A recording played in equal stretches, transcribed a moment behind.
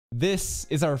This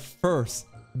is our first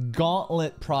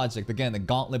Gauntlet project. Again, the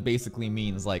Gauntlet basically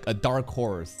means like a dark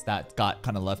horse that got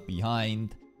kind of left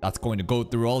behind. That's going to go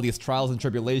through all these trials and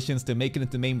tribulations to make it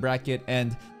into main bracket.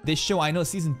 And this show, I know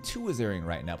season 2 is airing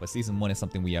right now, but season 1 is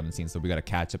something we haven't seen. So we got to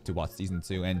catch up to watch season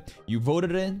 2. And you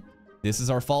voted in. This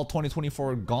is our fall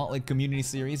 2024 Gauntlet community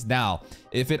series. Now,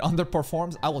 if it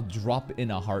underperforms, I will drop it in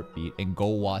a heartbeat and go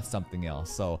watch something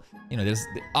else. So, you know, there's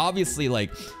obviously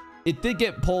like, it did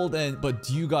get pulled in, but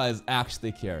do you guys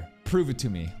actually care? Prove it to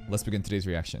me. Let's begin today's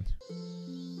reaction.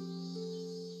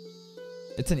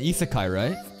 It's an isekai,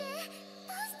 right?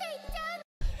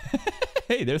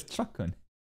 Hey, there's Truck-kun.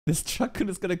 This Truck-kun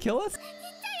is gonna kill us?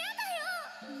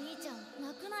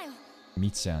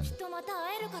 Mi-chan.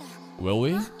 Will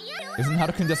we? Isn't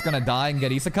Haru-kun just gonna die and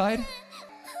get isekai'd?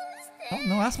 Oh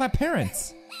no, ask my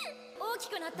parents.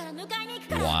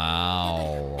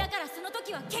 Wow.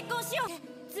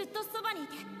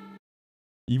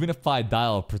 Even if I die,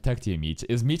 I'll protect you, Mich.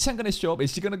 Is Michan gonna show up?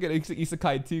 Is she gonna get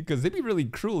isekai too? Because it'd be really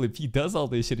cruel if he does all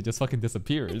this shit and just fucking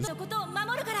disappears.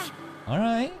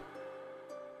 Alright.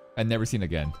 I've never seen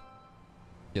again.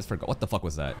 Just forgot. What the fuck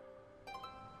was that?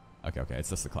 Okay, it's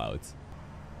just the clouds.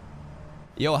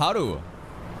 Yo, Haru.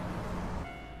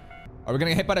 Are we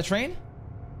gonna get hit by the train?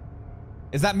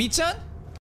 Is that Michan?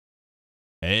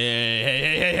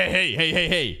 Hey.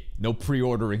 No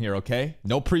pre-ordering here, okay?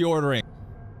 No pre-ordering.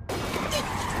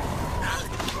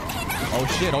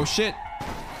 Oh shit.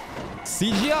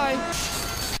 CGI.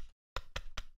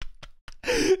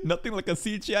 Nothing like a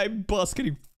CGI bus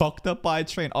getting fucked up by a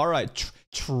train. Alright,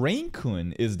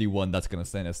 Train-kun is the one that's gonna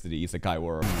send us to the isekai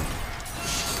world.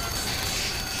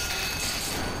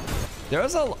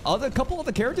 There's a couple of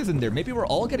the characters in there. Maybe we're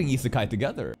all getting isekai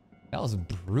together. That was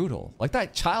brutal. Like,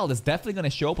 that child is definitely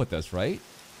gonna show up with us, right?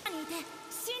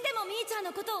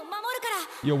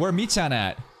 Yo, where Mi-chan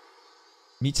at?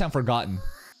 Mi-chan forgotten.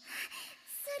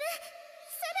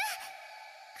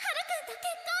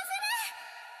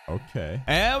 Okay.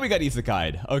 And we got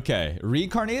isekai'd. Okay.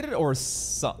 Reincarnated or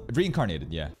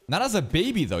reincarnated, yeah. Not as a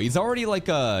baby, though. He's already like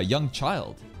a young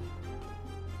child.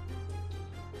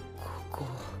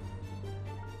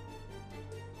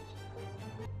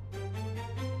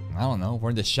 I don't know. We're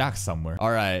in the shack somewhere.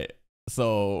 All right.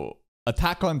 So,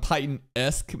 Attack on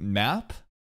Titan-esque map.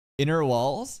 Inner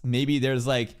walls. Maybe there's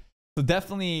like... So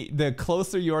definitely, the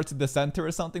closer you are to the center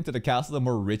or something, to the castle, the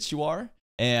more rich you are.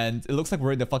 And it looks like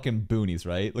we're in the fucking boonies,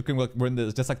 right? Looking like we're in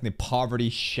the just like the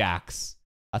poverty shacks.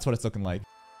 That's what it's looking like.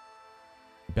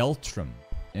 Beltram.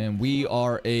 And we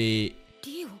are a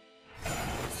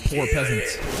poor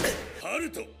peasant.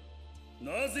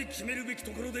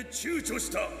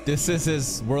 This is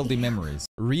his worldly memories.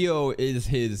 Ryo is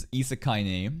his isekai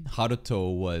name.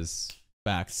 Haruto was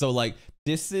back. So like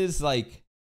this is like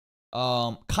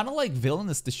kind of like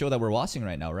Villainous, the show that we're watching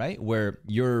right now, right? Where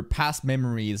your past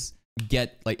memories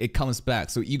get like it comes back.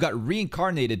 So you got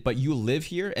reincarnated, but you live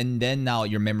here, and then now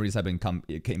your memories have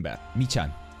came back.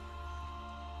 Mi-chan.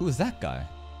 Who is that guy?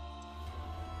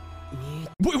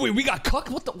 Wait, we got cucked?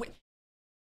 What the wait?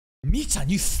 Mi-chan,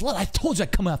 you slut! I told you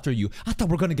I'd come after you. I thought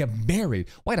we were gonna get married.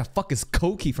 Why the fuck is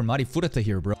Koki from Arifureta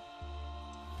here, bro?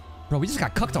 Bro, we just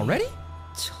got cucked already?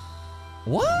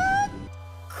 What?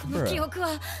 Hey,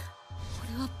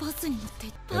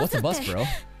 what's a bus, bro?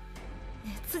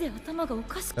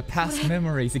 The past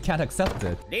memories, you can't accept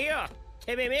it.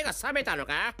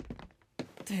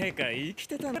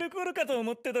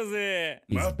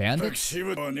 These bandits?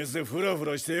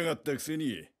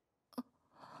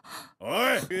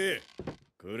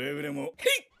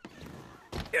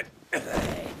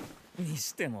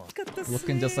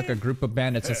 Looking just like a group of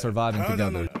bandits just surviving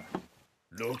together.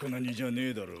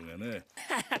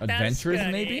 Adventurers,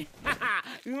 maybe?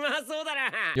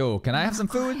 Yo, can I have some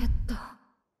food?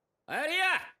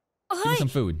 Give me some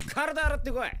food. They're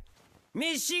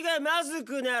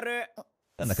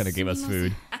not gonna give us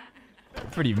food.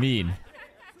 Pretty mean.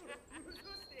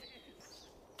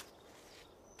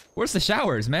 Where's the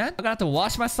showers, man? I'm gonna have to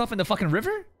wash myself in the fucking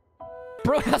river?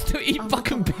 Bro has to eat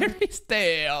fucking berries.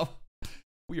 Damn.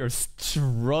 We are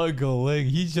struggling.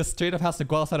 He just straight up has to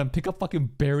go outside and pick up fucking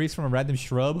berries from a random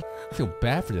shrub. I feel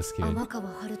bad for this kid.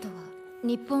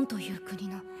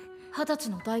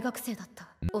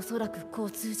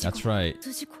 That's right.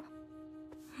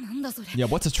 Yeah,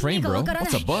 what's a train, bro?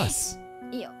 What's a bus?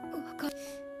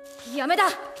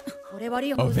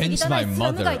 Avenge my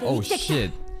mother. Oh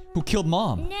shit. Who killed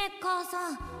mom?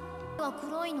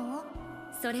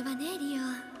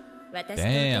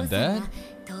 Damn, Dad.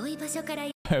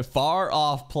 A far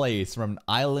off place from an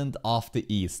island off the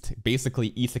east.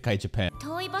 Basically, Isekai Japan.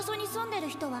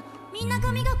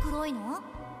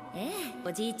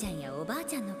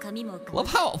 Love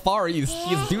how far these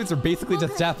dudes are basically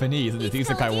just Japanese in the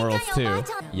isekai worlds too.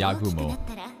 Yagumo.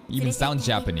 Even sound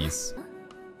Japanese.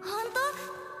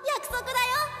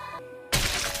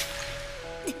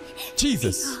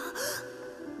 Jesus.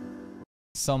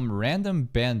 Some random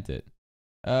bandit.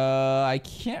 I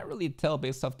can't really tell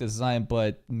based off design,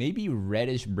 but maybe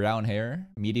reddish brown hair,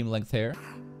 medium length hair.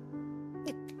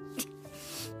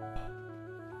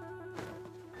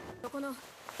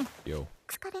 Yo.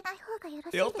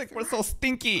 They all think we're so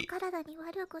stinky.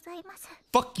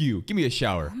 Fuck you. Give me a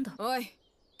shower.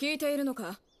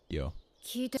 Yo.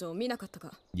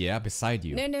 Yeah, beside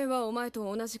you.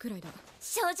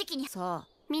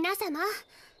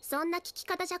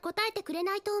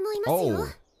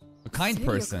 Oh, a kind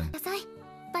person.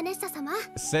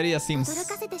 Seria seems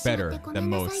better than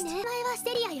most.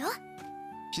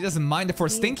 She doesn't mind if we're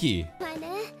stinky.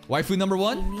 Waifu number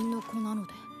one?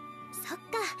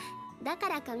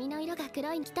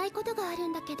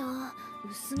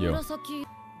 Yo.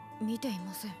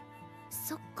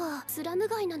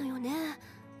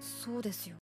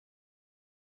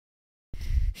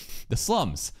 The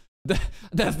slums.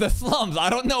 The slums. I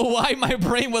don't know why my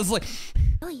brain was like...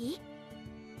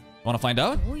 Wanna find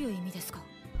out?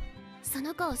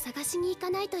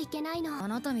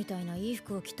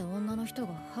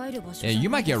 Yeah, you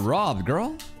might get robbed,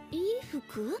 girl.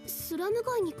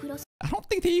 I don't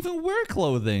think they even wear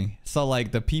clothing. So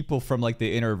like the people from like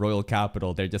the inner royal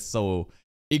capital, they're just so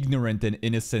ignorant and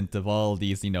innocent of all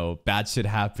these, you know, bad shit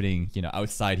happening, you know,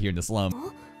 outside here in the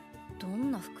slum.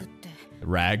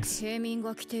 Rags.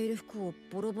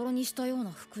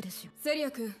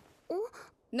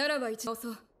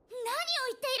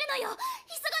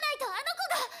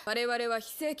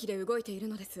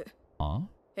 Huh?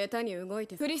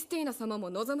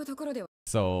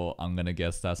 So I'm gonna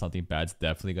guess that something bad's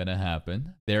definitely gonna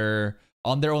happen. They're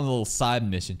on their own little side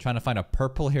mission, trying to find a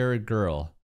purple-haired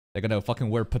girl. They're gonna fucking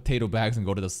wear potato bags and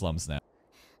go to the slums now.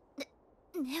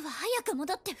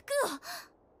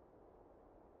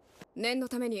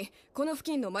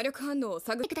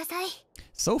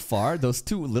 So far, those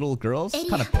two little girls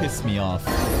kind of piss me off.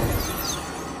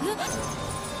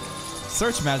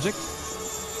 Search magic.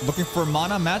 Looking for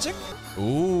mana magic?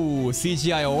 Ooh,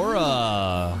 CGI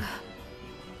aura.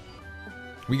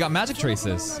 We got magic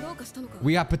traces.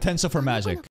 We got potential for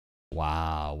magic.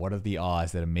 Wow, what are the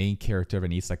odds that a main character of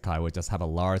an isekai would just have a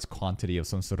large quantity of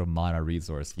some sort of mana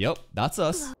resource? Yep, that's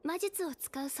us.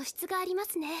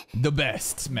 The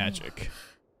best magic.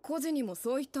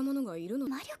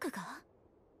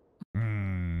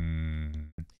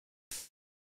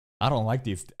 I don't like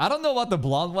these. I don't know about the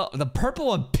blonde one. The purple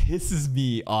one pisses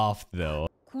me off though.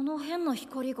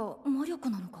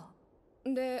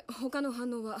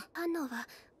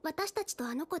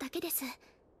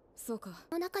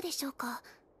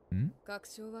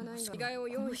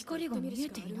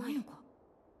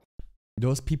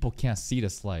 Those people can't see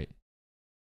this light.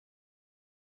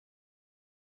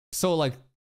 So like,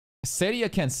 Seria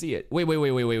can't see it.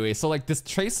 Wait. So like this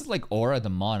traces like aura the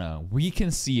mana. We can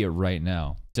see it right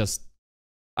now. Just,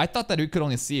 I thought that we could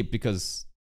only see it because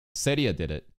Seria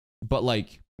did it. But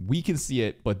like, we can see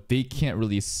it, but they can't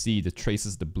really see the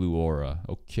traces the blue aura.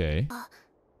 Okay.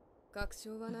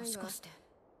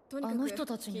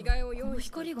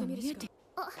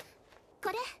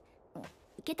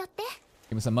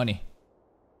 Give me some money.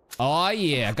 Oh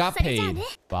yeah, got paid.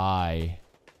 Bye.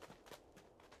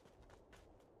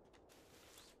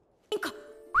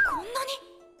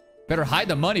 Better hide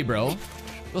the money, bro.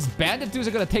 Those bandit dudes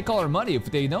are gonna take all our money if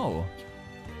they know.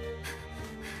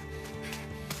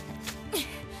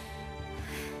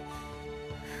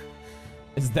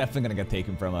 It's definitely gonna get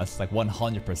taken from us, like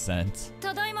 100%.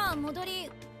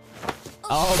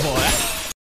 Oh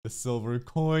boy. The silver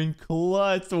coin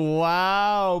clutch.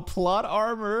 Wow. Plot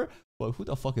armor. But who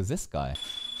the fuck is this guy?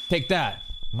 Take that.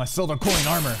 My silver coin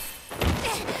armor.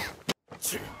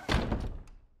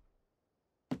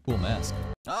 Cool mask.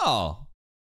 Oh.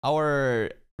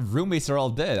 Our roommates are all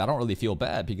dead. I don't really feel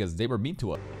bad because they were mean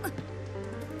to us.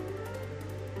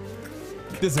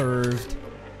 Deserved.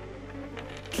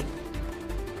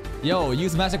 Yo,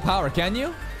 use magic power, can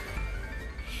you?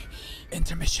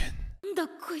 Intermission.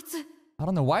 I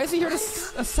don't know. Why is he here to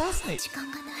assassinate?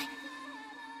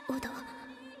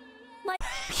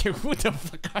 Who the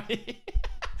fuck are you?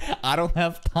 I don't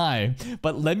have time.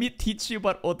 But let me teach you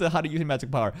about Oto, how to use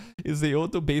magic power. Is the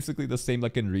Oto basically the same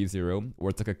like in ReZero,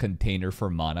 where it's like a container for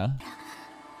mana?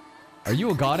 Are you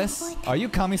a goddess? Are you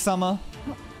Kami-sama?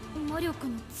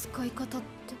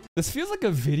 This feels like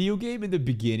a video game in the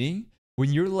beginning,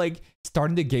 when you're like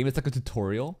starting the game, it's like a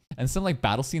tutorial, and some like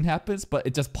battle scene happens, but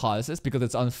it just pauses because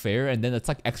it's unfair, and then it's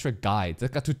like extra guides.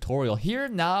 It's like a tutorial. Here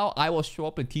now, I will show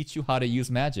up and teach you how to use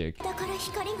magic.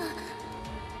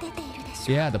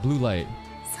 Yeah, the blue light.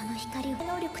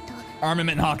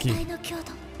 Armament hockey.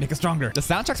 Make it stronger. The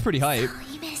soundtrack's pretty hype.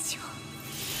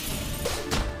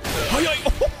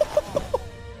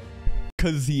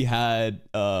 Because he had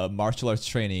martial arts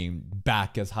training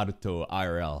back as Haruto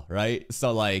IRL, right?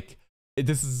 So like,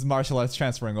 this is martial arts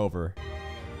transferring over.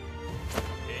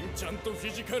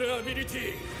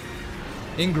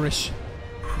 English.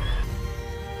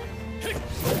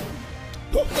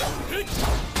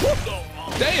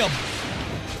 Damn!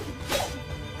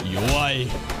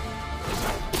 Yoi.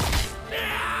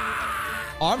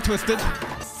 Arm twisted.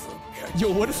 Yo,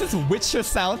 what is this Witcher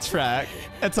soundtrack?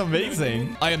 That's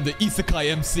amazing. I am the Isekai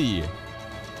MC.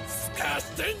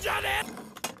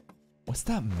 What's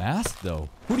that mask though?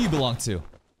 Who do you belong to?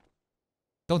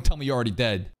 Don't tell me you're already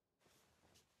dead.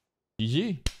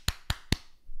 GG.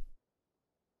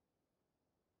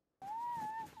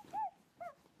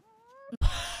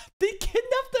 They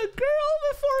kidnapped a girl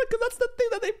before, because that's the thing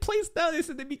that they placed down. They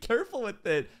said to be careful with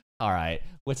it. All right,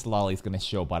 which lolly's gonna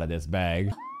show up out of this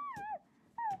bag?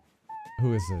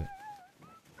 Who is it?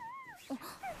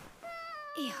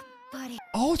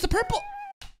 Oh, it's the purple.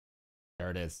 There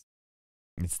it is.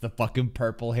 It's the fucking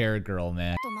purple hair girl,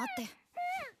 man.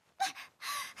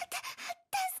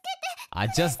 I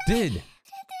just did.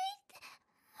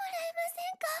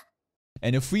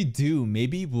 And if we do,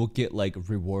 maybe we'll get like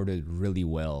rewarded really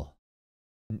well.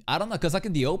 I don't know, because like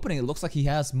in the opening, it looks like he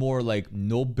has more like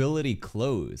nobility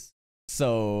clothes.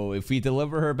 So if we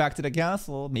deliver her back to the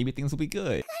castle, maybe things will be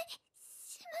good.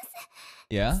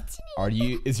 Yeah?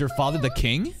 Is your father the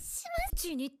king?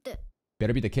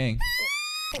 Better be the king.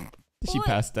 She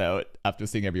passed out after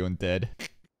seeing everyone dead.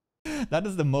 That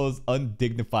is the most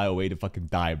undignified way to fucking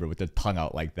die, bro, with their tongue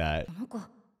out like that.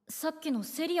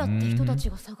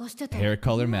 Hair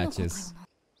color matches.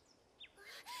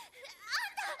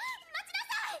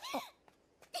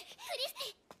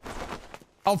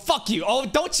 Oh, fuck you. Oh,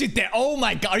 don't you dare. Oh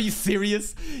my god, are you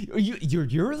serious?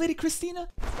 You're Lady Christina?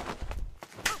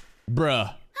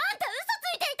 Bruh.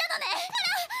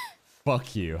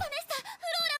 Fuck you.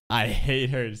 I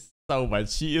hate her so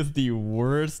much. She is the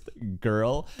worst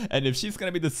girl. And if she's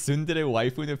gonna be the tsundere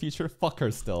waifu in the future, fuck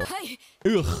her still.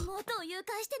 Ugh.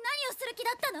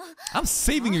 I'm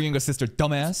saving your younger sister,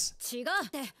 dumbass.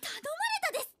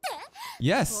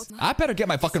 Yes, I better get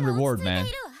my fucking reward, man.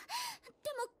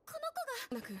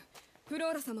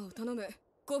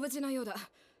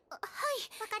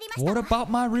 What about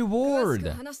my reward?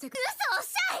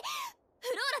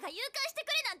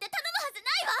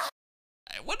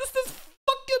 What is this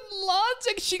fucking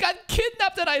logic? She got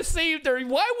kidnapped and I saved her.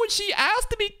 Why would she ask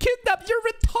to be kidnapped? You're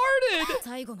retarded.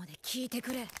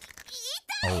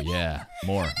 Oh yeah,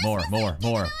 more.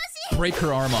 Break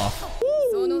her arm off.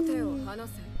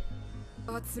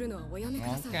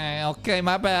 Okay,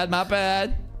 my bad.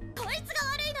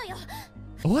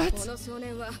 What?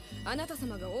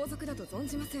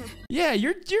 Yeah,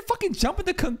 you're fucking jumping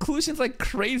to conclusions like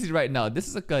crazy right now. This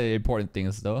is like important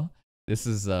things though. This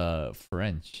is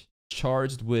French.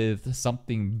 Charged with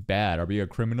something bad. Are we a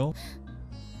criminal?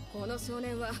 Dude,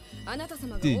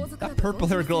 that purple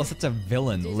hair girl is such a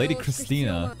villain. Lady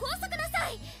Christina.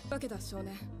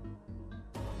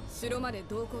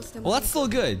 Well, that's still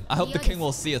good. I hope the king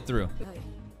will see it through.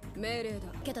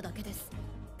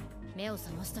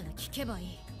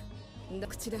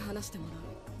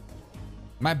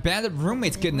 My bandit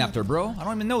roommates kidnapped her, bro. I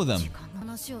don't even know them.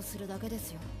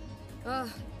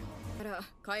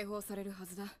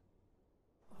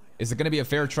 Is it gonna be a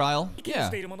fair trial?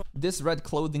 Yeah. This red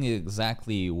clothing is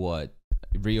exactly what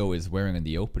Rio is wearing in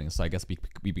the opening, so I guess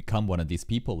we become one of these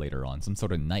people later on, some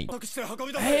sort of knight.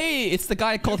 Hey, it's the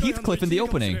guy called Heathcliff in the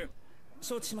opening.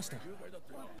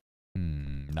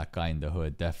 That guy in the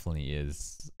hood definitely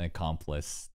is an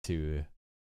accomplice to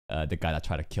the guy that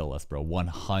tried to kill us, bro.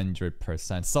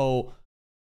 100%. So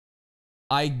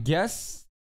I guess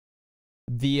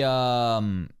the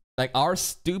like our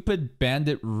stupid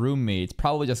bandit roommates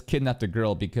probably just kidnapped the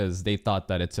girl because they thought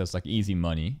that it's just like easy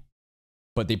money.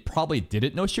 But they probably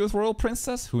didn't know she was royal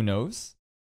princess. Who knows?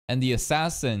 And the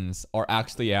assassins are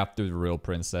actually after the royal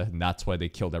princess, and that's why they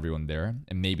killed everyone there.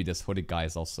 And maybe this hooded guy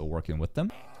is also working with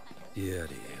them.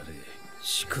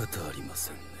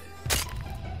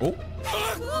 Oh.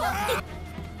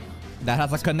 That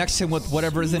has a connection with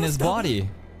whatever is in his body.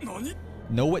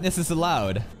 No witnesses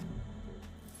allowed.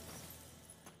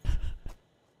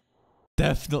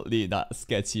 definitely not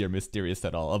sketchy or mysterious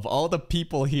at all. Of all the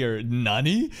people here,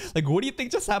 Nani? Like, what do you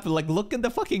think just happened? Like, look in the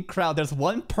fucking crowd. There's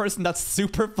one person that's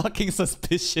super fucking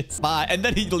suspicious. Bye. And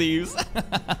then he leaves.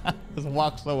 Just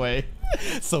walks away.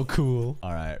 So cool.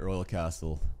 All right, Royal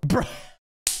Castle. Bro.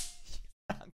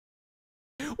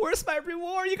 Where's my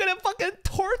reward? You're gonna fucking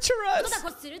torture us.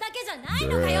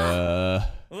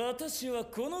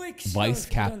 Vice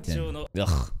captain.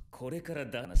 Ugh.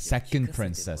 Second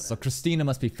princess. So Christina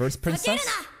must be first princess?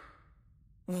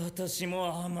 Tell him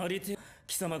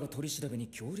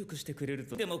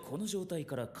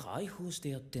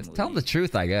the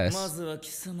truth, I guess.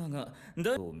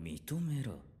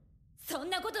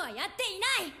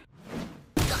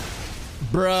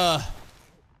 Bruh.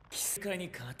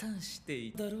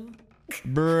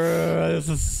 Bruh, this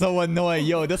is so annoying.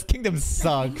 Yo, this kingdom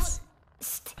sucks.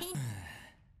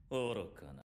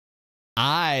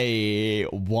 I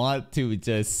want to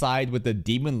just side with the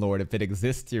demon lord if it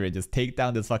exists here and just take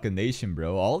down this fucking nation,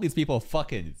 bro. All these people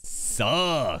fucking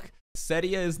suck.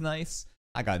 Seria is nice.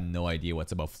 I got no idea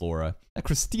what's about Flora. That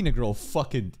Christina girl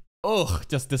fucking, ugh,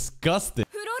 just disgusting.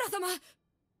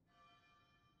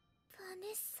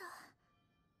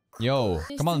 Yo,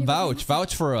 come on,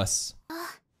 vouch for us.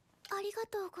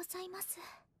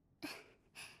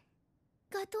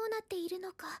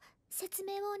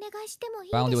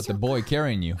 Found it with the boy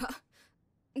carrying you.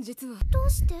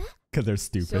 Cause they're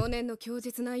stupid.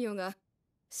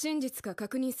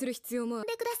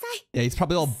 Yeah, he's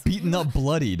probably all beaten up,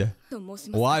 bloodied.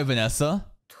 Why, Vanessa?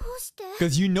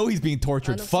 Cause you know he's being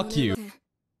tortured. Fuck you.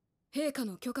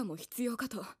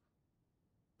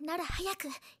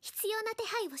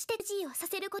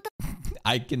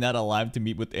 I cannot allow him to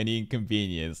meet with any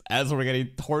inconvenience, as we're getting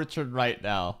tortured right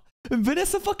now.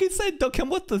 Vanessa fucking said, "Don't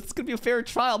come with us. It's gonna be a fair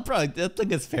trial, bro." I don't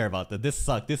think it's fair about that. This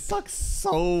sucks. This sucks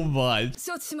so much.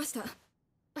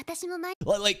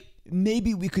 Like,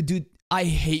 maybe we could do. I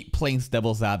hate playing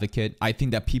devil's advocate. I think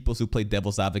that people who play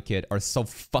devil's advocate are so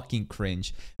fucking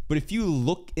cringe. But if you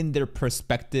look in their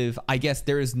perspective, I guess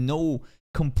there is no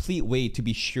complete way to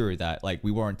be sure that like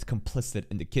we weren't complicit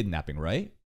in the kidnapping,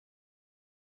 right?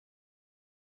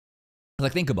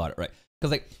 Like, think about it, right?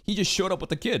 Because like he just showed up with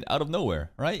the kid out of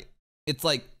nowhere, right? It's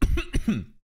like,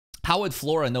 how would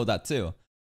Flora know that too?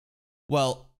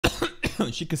 Well,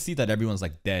 she could see that everyone's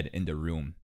like dead in the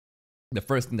room. The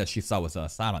first thing that she saw was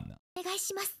us. I don't know.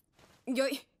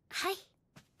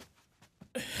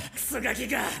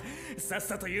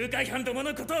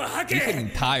 He's getting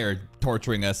tired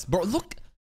torturing us. Bro, look.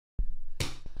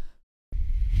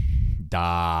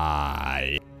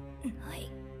 Die.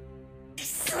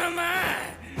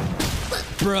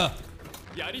 Bruh.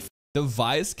 The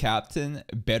vice captain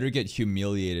better get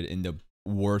humiliated in the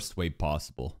worst way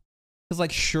possible. Because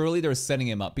like surely they're setting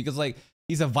him up. Because like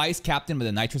he's a vice captain with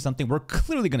the Knights or something. We're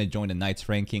clearly going to join the Knights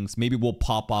rankings. Maybe we'll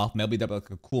pop off. Maybe that'll be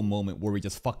like a cool moment where we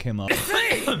just fuck him up.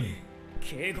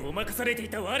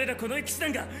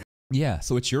 Yeah,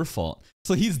 so it's your fault.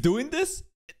 So he's doing this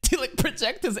to like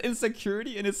project his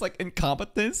insecurity and his like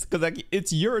incompetence, because like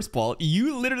it's your fault.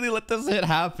 You literally let this shit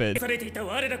happen.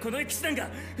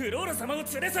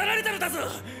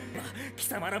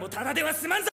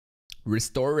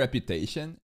 Restore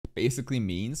reputation basically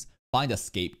means find a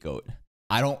scapegoat.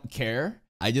 I don't care.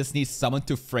 I just need someone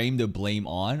to frame the blame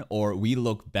on, or we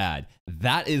look bad.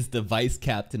 That is the vice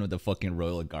captain of the fucking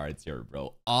royal guards here,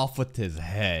 bro. Off with his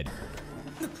head.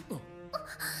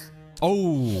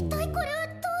 Oh.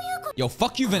 Yo,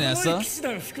 fuck you, Vanessa.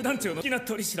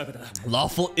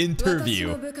 Lawful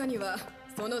interview.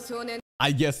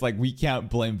 I guess like we can't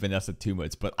blame Vanessa too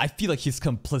much, but I feel like she's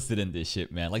complicit in this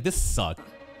shit, man. Like this sucks.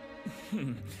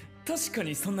 And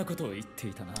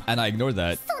I ignored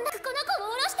that.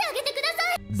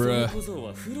 Bruh.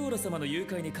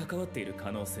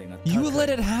 You let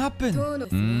it happen.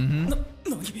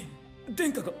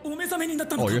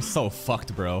 Oh, you're so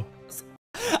fucked, bro.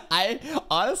 I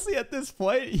honestly, at this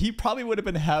point, he probably would have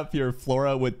been happier if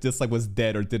Flora would just like was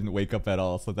dead or didn't wake up at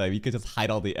all, so that he could just hide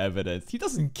all the evidence. He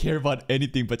doesn't care about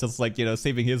anything but just like, you know,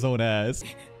 saving his own ass.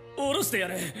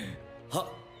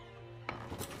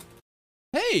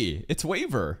 Hey, it's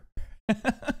Waver.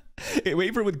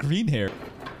 Waver with green hair.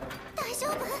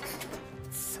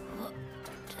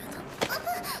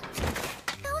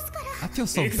 I feel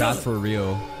so bad for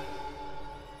Rio.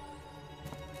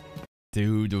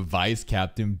 Dude, the vice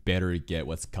captain better get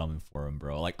what's coming for him,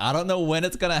 bro. Like, I don't know when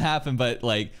it's gonna happen, but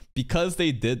like, because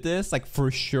they did this, like,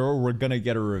 for sure, we're gonna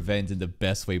get a revenge in the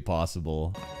best way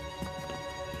possible.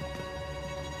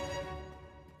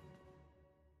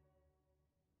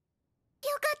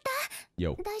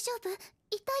 Yo.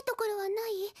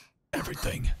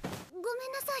 Everything.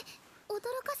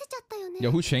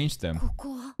 Yo, who changed them?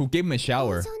 Who gave him a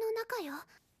shower?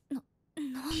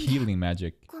 Healing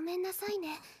magic.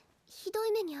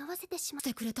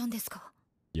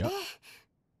 Yep.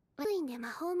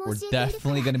 We're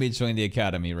definitely gonna be joining the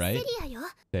academy, right?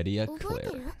 Seria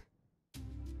Claire.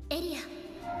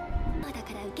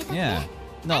 Yeah.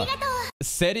 No.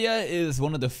 Seria is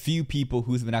one of the few people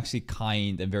who's been actually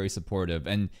kind and very supportive,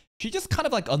 and she just kind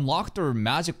of like unlocked her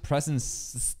magic presence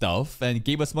stuff and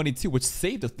gave us money too, which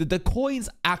saved us. The coins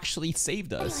actually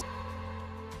saved us.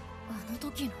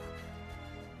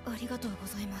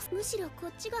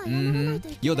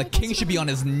 Yo, the king should be on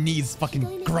his knees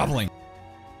fucking groveling.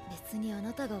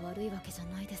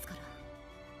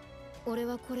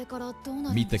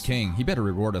 Meet the king. He better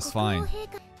reward us fine.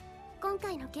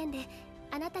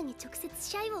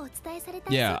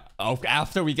 Yeah,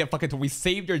 after we get we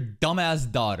saved your dumbass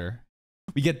daughter.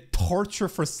 We get torture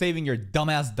for saving your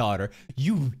dumbass daughter.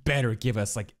 You better give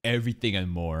us like everything and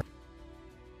more.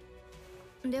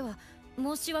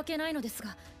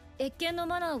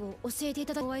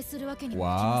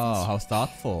 Wow, how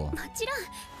thoughtful.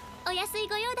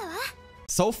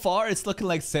 So far, it's looking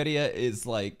like Seria is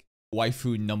like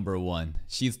waifu #1.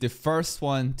 She's the first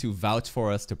one to vouch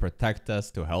for us, to protect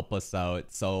us, to help us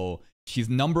out. So she's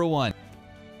 #1.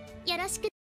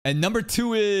 And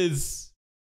 #2 is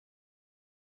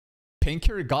Pink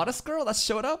Hair Goddess Girl that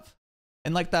showed up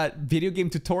in like that video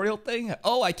game tutorial thing.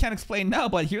 Oh, I can't explain now,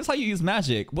 but here's how you use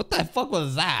magic. What the fuck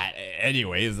was that?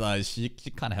 Anyways, she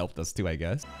kind of helped us too, I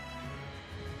guess.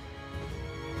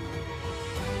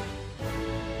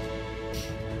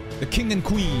 The king and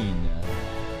queen.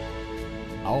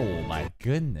 Oh my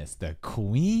goodness, the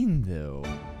queen though.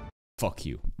 Fuck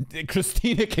you.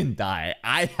 Christina can die.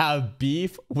 I have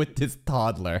beef with this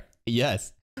toddler.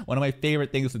 Yes. One of my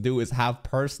favorite things to do is have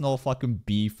personal fucking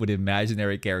beef with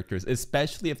imaginary characters,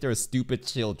 especially if they're stupid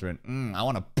children. I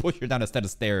want to push her down a set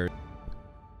of stairs.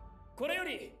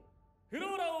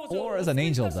 Or as an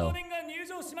angel though.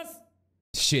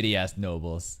 Shitty ass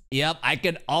nobles. Yep, I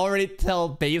can already tell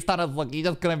based on his look, he's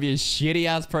just gonna be a shitty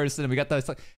ass person. We got this,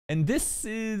 and this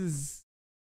is,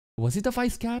 was he the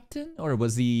vice captain or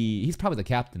was he? He's probably the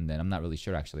captain then. I'm not really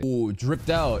sure actually. Ooh, dripped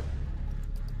out.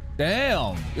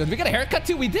 Damn, did we get a haircut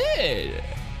too? We did.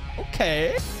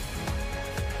 Okay.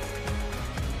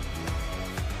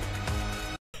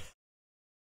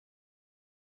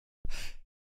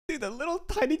 Dude, the little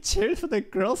tiny chairs for the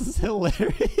girls is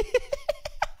hilarious.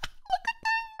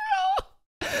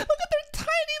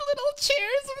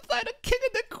 Inside a king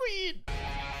and the queen.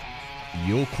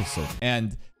 Yokoso.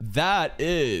 And that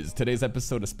is today's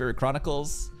episode of Spirit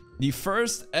Chronicles. The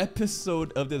first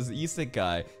episode of this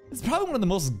isekai. It's probably one of the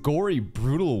most gory,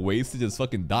 brutal ways to just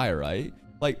fucking die, right?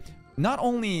 Like, not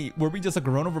only were we just like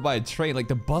run over by a train, like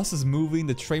the bus is moving,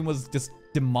 the train was just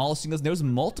demolishing us. There's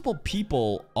multiple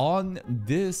people on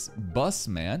this bus,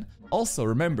 man. Also,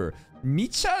 remember,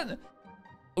 Michan,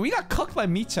 we got cooked by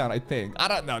Michan, I think. I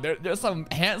don't know. There's some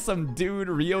handsome dude.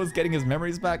 Ryo's getting his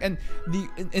memories back. And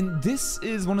this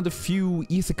is one of the few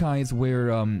isekais where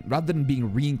rather than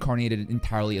being reincarnated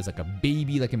entirely as like a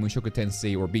baby like in Mushoku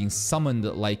Tensei or being summoned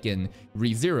like in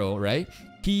Re:Zero, right?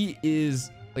 He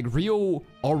is like Ryo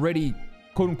already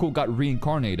quote unquote got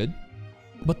reincarnated,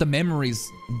 but the memories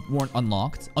weren't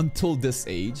unlocked until this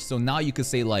age. So now you could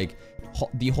say like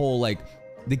the whole like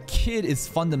the kid is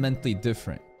fundamentally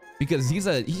different. Because he's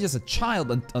just a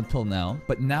child until now,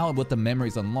 but now with the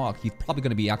memories unlocked, he's probably going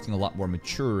to be acting a lot more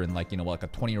mature and like, you know, like a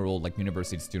 20-year-old like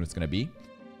university student's going to be.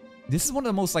 This is one of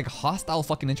the most like hostile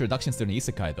fucking introductions to an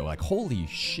isekai though. Like, holy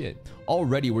shit.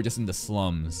 Already we're just in the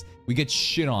slums. We get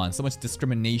shit on, so much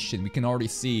discrimination. We can already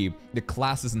see the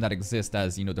classism that exists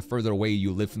as, you know, the further away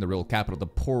you live from the real capital, the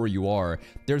poorer you are.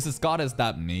 There's this goddess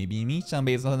that maybe Michan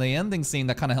based on the ending scene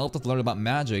that kind of helped us learn about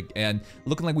magic, and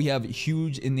looking like we have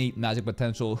huge innate magic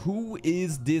potential. Who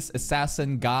is this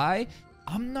assassin guy?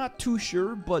 I'm not too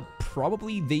sure, but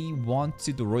probably they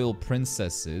wanted the royal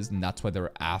princesses, and that's why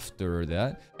they're after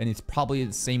that. And it's probably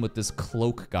the same with this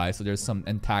cloak guy, so there's some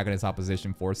antagonist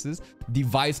opposition forces. The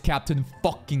vice captain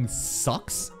fucking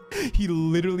sucks. He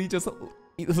literally just...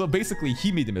 So basically,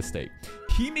 he made the mistake.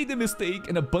 He made the mistake,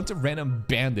 and a bunch of random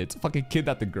bandits fucking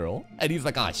kidnapped the girl. And he's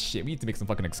like, ah, shit, we need to make some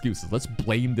fucking excuses. Let's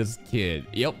blame this kid.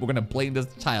 Yep, we're gonna blame this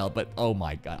child, but oh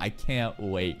my god, I can't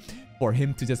wait for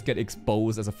him to just get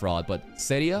exposed as a fraud. But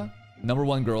Seria,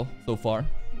 #1 girl so far.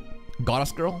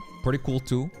 Goddess girl, pretty cool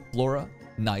too. Flora,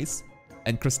 nice.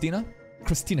 And Christina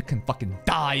can fucking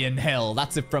die in hell.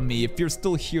 That's it from me. If you're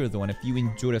still here though, and if you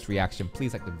enjoyed this reaction,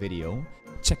 please like the video.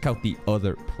 Check out the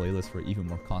other playlist for even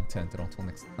more content. And until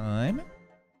next time,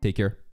 take care.